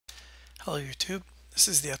Hello YouTube, this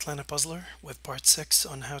is the Atlanta Puzzler with part 6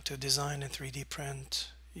 on how to design and 3D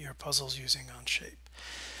print your puzzles using OnShape.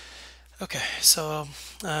 Okay, so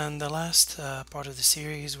in the last part of the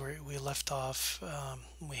series where we left off,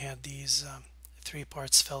 we had these 3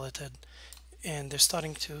 parts filleted and they're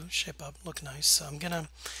starting to shape up, look nice. So I'm gonna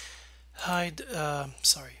hide,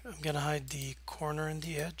 hide the corner and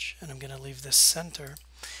the edge, and I'm gonna leave the center.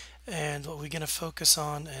 And what we're gonna focus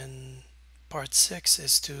on in part 6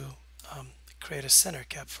 is to um, create a center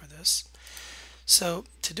cap for this. So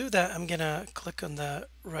to do that, I'm gonna click on the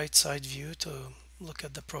right side view to look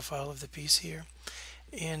at the profile of the piece here,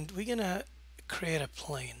 and we're gonna create a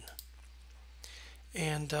plane.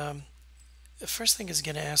 And the first thing it's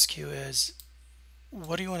gonna ask you is,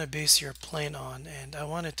 what do you want to base your plane on? And I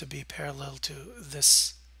want it to be parallel to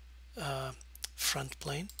this front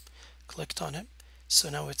plane. Clicked on it, so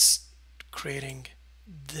now it's creating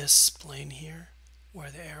this plane here where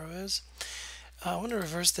the arrow is. I want to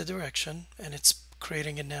reverse the direction, and it's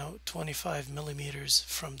creating it now 25 millimeters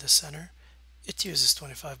from the center. It uses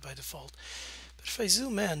 25 by default, but if I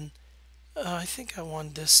zoom in, I think I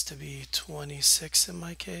want this to be 26 in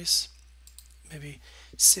my case. Maybe,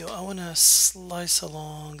 so I want to slice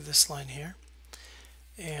along this line here,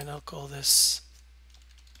 and I'll call this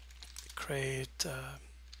create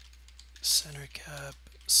center cap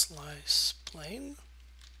slice plane.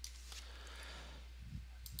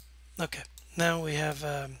 Okay, now we have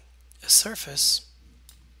a surface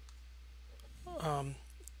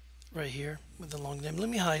right here with the long name. Let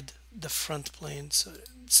me hide the front plane so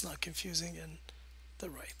it's not confusing in the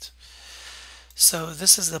right. So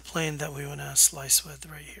this is the plane that we want to slice with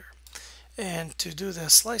right here. And to do the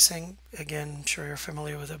slicing, again, I'm sure you're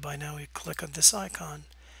familiar with it by now, we click on this icon,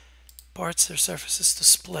 parts or surfaces to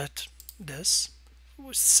split this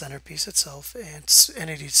with centerpiece itself, and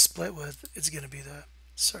entity to split with, it's going to be the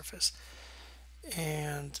surface.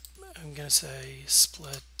 And I'm going to say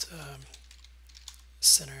split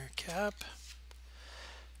center cap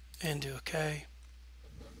and do OK,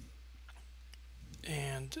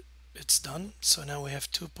 and it's done. So now we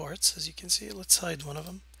have 2 parts, as you can see. Let's hide one of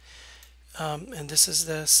them, and this is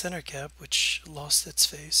the center cap, which lost its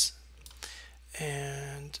face,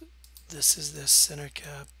 and this is the center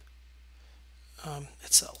cap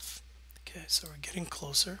itself. Okay, so we're getting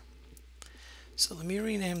closer. So let me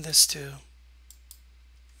rename this to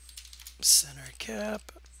center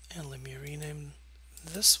cap, and let me rename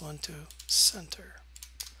this one to center.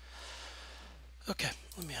 Okay,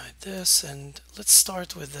 let me hide this, and let's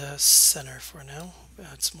start with the center for now.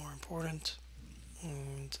 That's more important.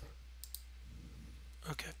 And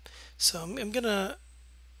okay, so I'm gonna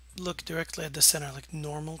look directly at the center, like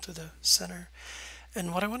normal to the center.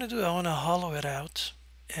 And what I want to do, I want to hollow it out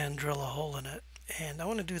and drill a hole in it. And I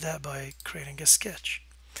want to do that by creating a sketch.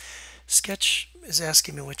 Sketch is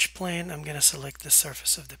asking me which plane. I'm going to select the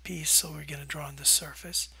surface of the piece, so we're going to draw on the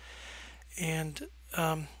surface. And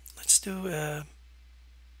let's do a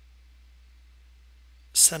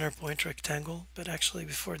center point rectangle. But actually,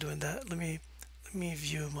 before doing that, let me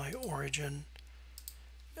view my origin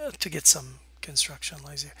to get some construction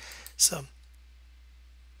lines here. So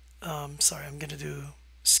sorry, I'm going to do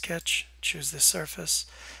sketch, choose the surface,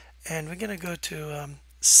 and we're going to go to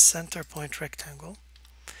center point rectangle,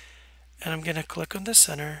 and I'm going to click on the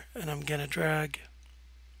center, and I'm going to drag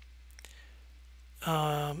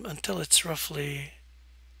until it's roughly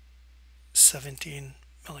 17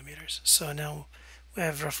 millimeters. So now we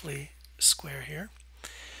have roughly a square here.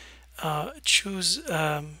 Choose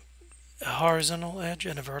a horizontal edge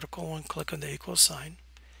and a vertical one. Click on the equal sign.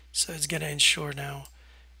 So it's going to ensure now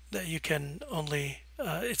that you can only,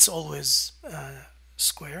 it's always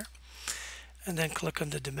square. And then click on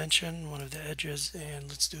the dimension, one of the edges, and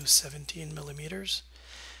let's do 17 millimeters.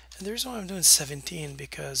 And the reason why I'm doing 17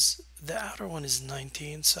 because the outer one is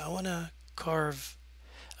 19, so I want to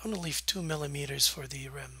leave 2 millimeters for the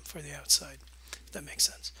rim, for the outside, if that makes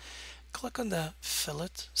sense. Click on the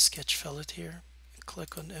fillet, sketch fillet here.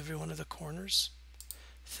 Click on every one of the corners.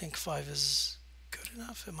 I think 5 is good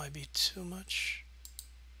enough. It might be too much.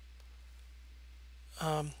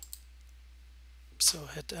 So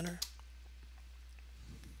hit enter.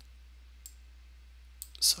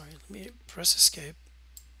 Sorry, let me press escape.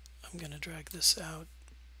 I'm going to drag this out.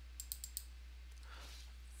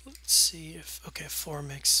 Let's see if, okay, 4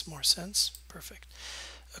 makes more sense. Perfect.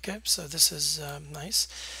 Okay, so this is nice.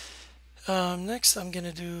 Next, I'm going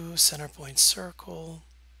to do center point circle,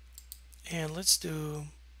 and let's do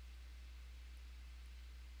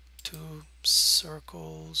 2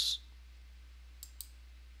 circles.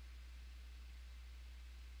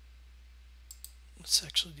 Let's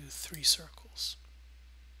actually do 3 circles.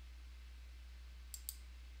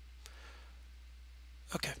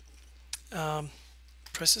 Okay,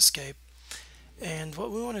 press escape, and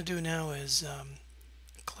what we want to do now is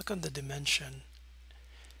click on the dimension.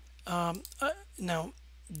 Now,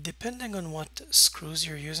 depending on what screws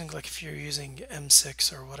you're using, like if you're using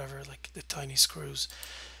M6 or whatever, like the tiny screws,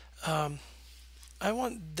 I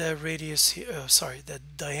want the radius here, sorry, the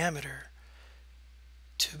diameter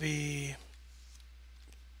to be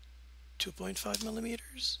 2.5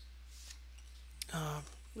 millimeters. That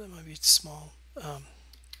might be small.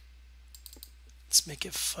 Let's make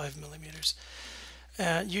it 5 millimeters.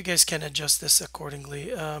 You guys can adjust this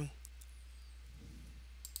accordingly.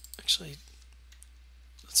 Actually,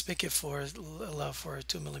 let's make it allow for a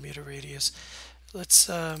 2 millimeter radius. Let's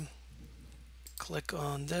click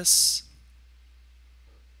on this.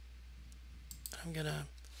 I'm gonna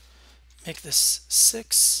make this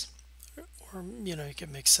 6, or you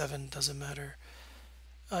can make 7, doesn't matter.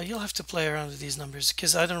 You'll have to play around with these numbers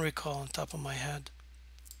because I don't recall on top of my head,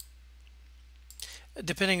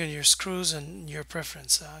 depending on your screws and your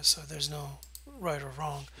preference, so there's no right or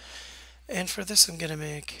wrong. And for this I'm gonna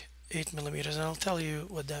make 8 millimeters, and I'll tell you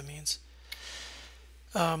what that means.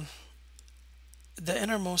 The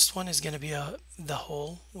innermost one is going to be the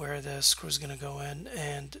hole where the screw is going to go in,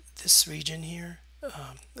 and this region here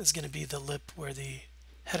is going to be the lip where the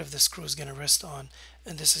head of the screw is going to rest on,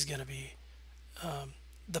 and this is going to be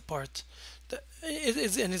the part that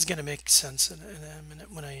and it's going to make sense in a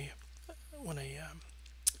minute when I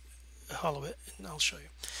hollow it, and I'll show you.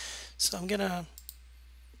 So I'm going to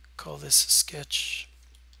call this sketch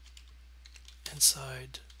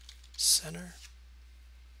inside center.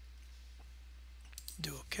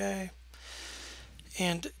 Do OK,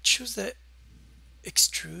 and choose the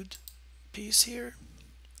extrude piece here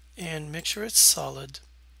and make sure it's solid.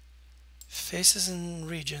 Faces and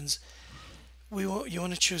regions, you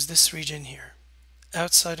want to choose this region here,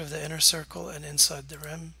 outside of the inner circle and inside the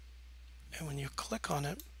rim. And when you click on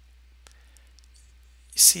it,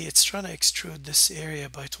 you see it's trying to extrude this area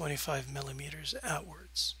by 25 millimeters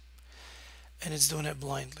outwards, and it's doing it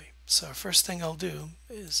blindly. So first thing I'll do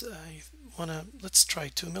is let's try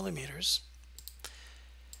 2 millimeters,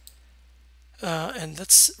 and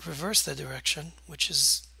let's reverse the direction, which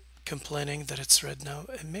is complaining that it's red now,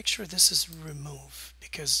 and make sure this is remove,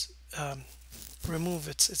 because remove,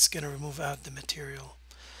 it's going to remove out the material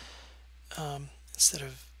instead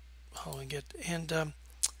of hollowing it. And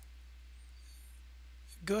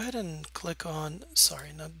go ahead and click on,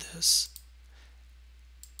 sorry, not this.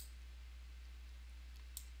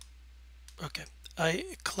 Okay,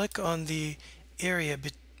 I click on the area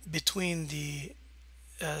between the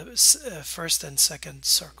first and second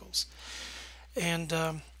circles, and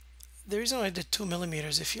the reason I did 2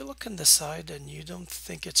 millimeters, if you look on the side and you don't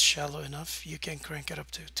think it's shallow enough, you can crank it up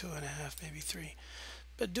to 2.5, maybe 3,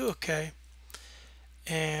 but do OK.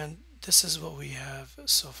 And this is what we have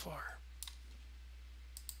so far.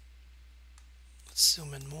 Let's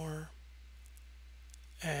zoom in more,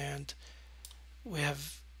 and we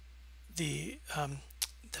have the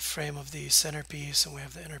frame of the centerpiece, and we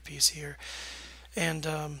have the inner piece here, and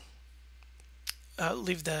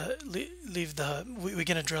we're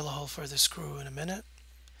gonna drill a hole for the screw in a minute.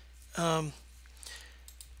 Let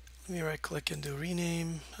me right click and do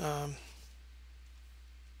rename.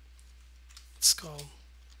 Let's call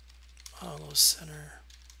hollow center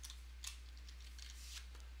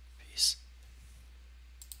piece.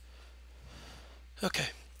 Okay.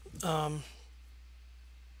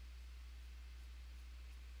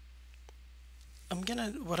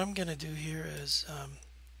 What I'm gonna do here is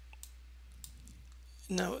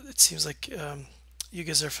now it seems like you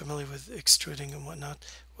guys are familiar with extruding and whatnot.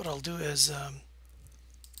 What I'll do is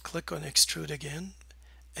click on extrude again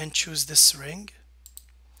and choose this ring,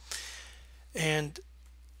 and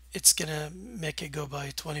it's gonna make it go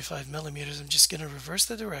by 25 millimeters. I'm just gonna reverse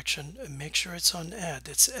the direction and make sure it's on add.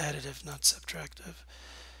 It's additive, not subtractive.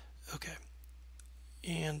 Okay,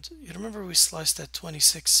 and you remember we sliced at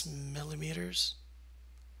 26 millimeters.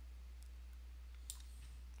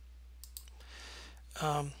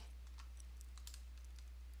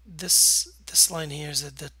 This line here is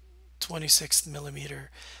at the 26th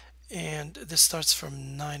millimeter, and this starts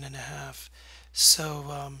from 9.5.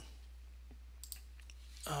 So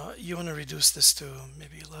you want to reduce this to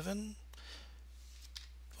maybe 11.5.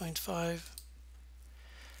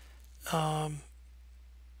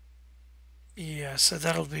 Yeah, so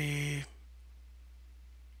that'll be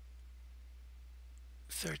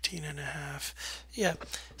 13.5. Yeah,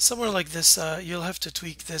 somewhere like this. You'll have to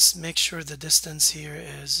tweak this. Make sure the distance here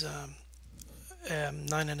is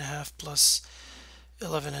 9.5 plus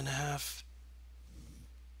 11.5,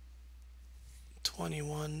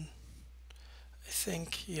 21. I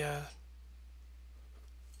think, yeah.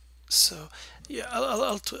 So yeah,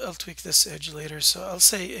 I'll tweak this edge later. So I'll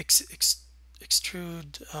say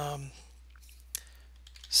extrude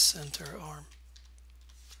center arm.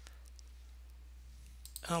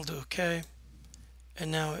 I'll do OK,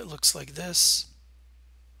 and now it looks like this.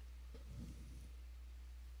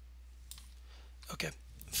 Okay,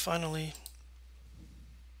 finally,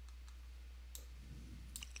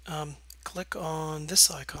 click on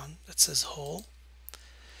this icon that says hole,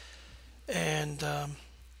 and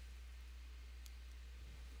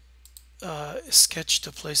sketch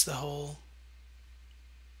to place the hole.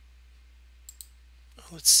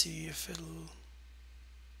 Let's see if it'll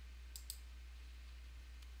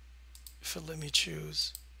let me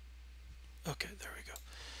choose. Okay, there we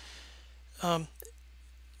go.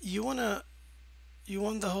 You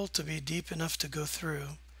want the hole to be deep enough to go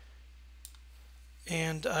through,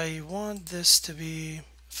 and I want this to be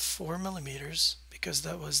 4 millimeters because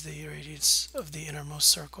that was the radius of the innermost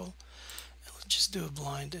circle. And let's just do a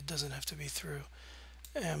blind, it doesn't have to be through.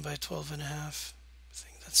 And by 12 and a half, I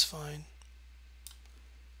think that's fine.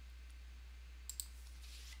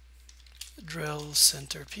 Drill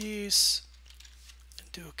center piece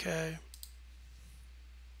and do OK.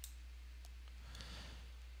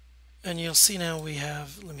 And you'll see now we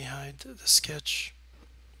have, let me hide the sketch.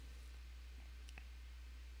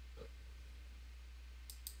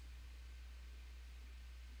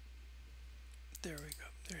 There we go.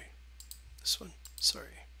 There, this one.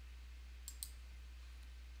 Sorry.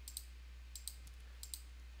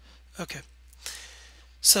 Okay.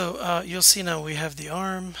 So you'll see now we have the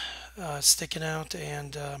arm sticking out,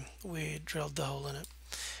 and we drilled the hole in it.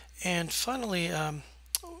 And finally,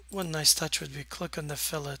 one nice touch would be click on the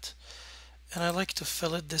fillet. And I like to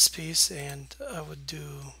fillet this piece, and I would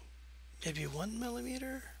do maybe 1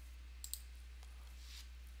 millimeter.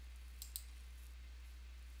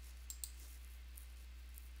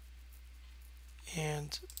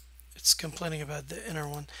 And it's complaining about the inner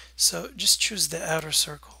one. So just choose the outer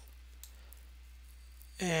circle.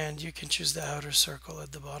 And you can choose the outer circle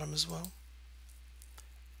at the bottom as well.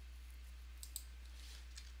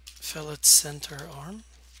 Fillet center arm.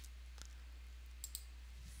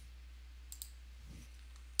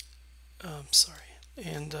 Sorry.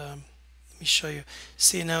 And let me show you.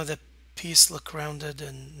 See, now the piece look rounded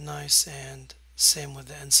and nice, and same with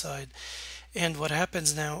the inside. And what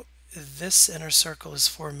happens now, this inner circle is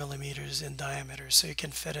 4 millimeters in diameter, so you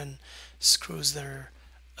can fit in screws that are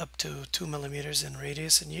up to 2 millimeters in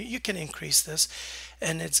radius, and you can increase this,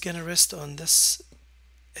 and it's going to rest on this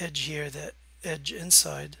edge here, the edge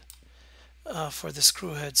inside for the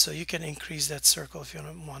screw head, so you can increase that circle if you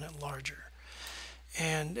want it larger,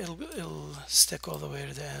 and it'll stick all the way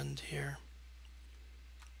to the end here.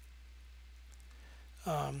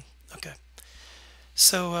 Okay,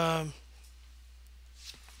 so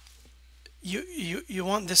you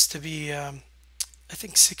want this to be I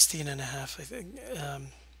think 16 and a half, I think,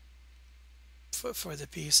 for the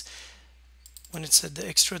piece. When it said the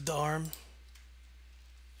extrude the arm,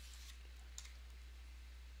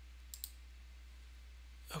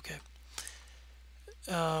 okay,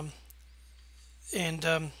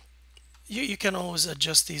 and you can always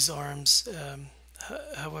adjust these arms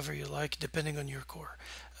however you like, depending on your core.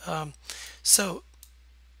 So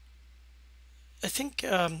I think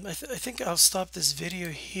I think I'll stop this video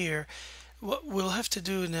here. What we'll have to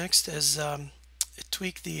do next is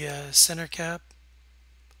tweak the center cap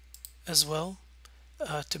as well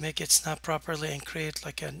to make it snap properly and create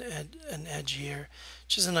like an edge here,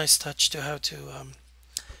 which is a nice touch to how to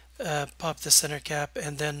pop the center cap,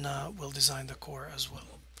 and then we'll design the core as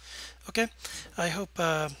well. Okay, I hope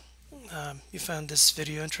you found this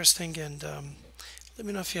video interesting, and let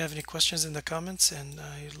me know if you have any questions in the comments, and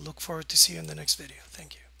I look forward to see you in the next video.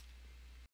 Thank you.